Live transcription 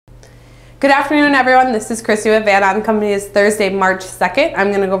Good afternoon, everyone. This is Christy with Van Ahn Company. It's Thursday, March 2nd. I'm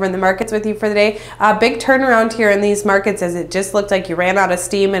going to go over the markets with you for the day. Big turnaround here in these markets as it just looked like you ran out of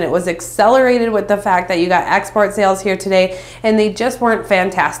steam, and it was accelerated with the fact that you got export sales here today, and they just weren't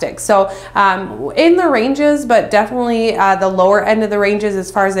fantastic. So in the ranges, but definitely the lower end of the ranges as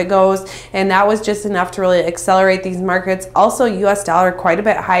far as it goes, and that was just enough to really accelerate these markets. Also, US dollar quite a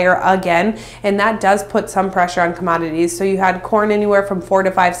bit higher again, and that does put some pressure on commodities. So you had corn anywhere from 4 to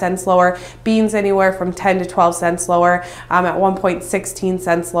 5 cents lower, beans anywhere from 10 to 12 cents lower, at one point 16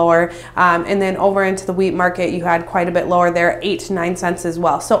 cents lower, and then over into the wheat market you had quite a bit lower there, 8 to 9 cents as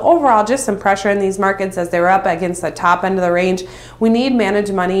well. So overall, just some pressure in these markets as they were up against the top end of the range. We need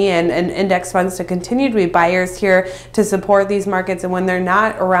managed money and index funds to continue to be buyers here to support these markets, and when they're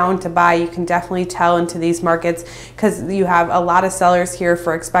not around to buy, you can definitely tell into these markets because you have a lot of sellers here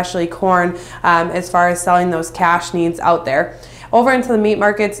for especially corn, as far as selling those cash needs out there. Over into the meat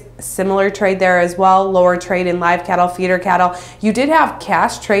markets, similar trade there as well, lower trade in live cattle, feeder cattle. You did have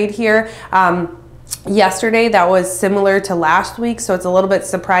cash trade here yesterday that was similar to last week, so it's a little bit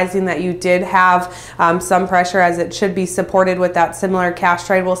surprising that you did have some pressure, as it should be supported with that similar cash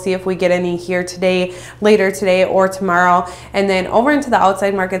trade. We'll see if we get any here today, later today or tomorrow. And then over into the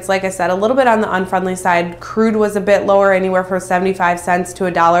outside markets, like I said, a little bit on the unfriendly side. Crude was a bit lower, anywhere from 75 cents to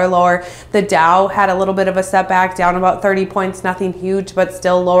 $1 lower. The Dow had a little bit of a setback, down about 30 points, nothing huge, but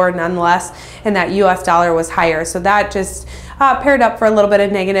still lower nonetheless. And that US dollar was higher, so that just paired up for a little bit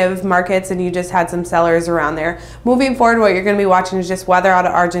of negative markets, and you just had some sellers around there. Moving forward, what you're going to be watching is just weather out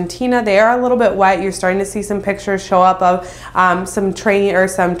of Argentina. They are a little bit wet. You're starting to see some pictures show up of some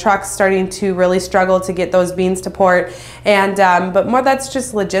trucks starting to really struggle to get those beans to port, and but more, that's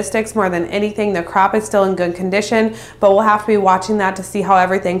just logistics more than anything. The crop is still in good condition, but we'll have to be watching that to see how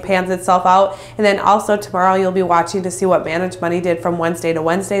everything pans itself out. And then also tomorrow you'll be watching to see what managed money did from Wednesday to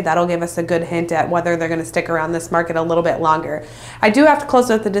Wednesday. That'll give us a good hint at whether they're going to stick around this market a little bit longer. I do have to close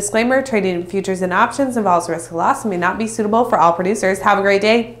with the disclaimer: trading in futures and options involves risk of loss and may not be suitable for all producers. Have a great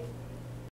day.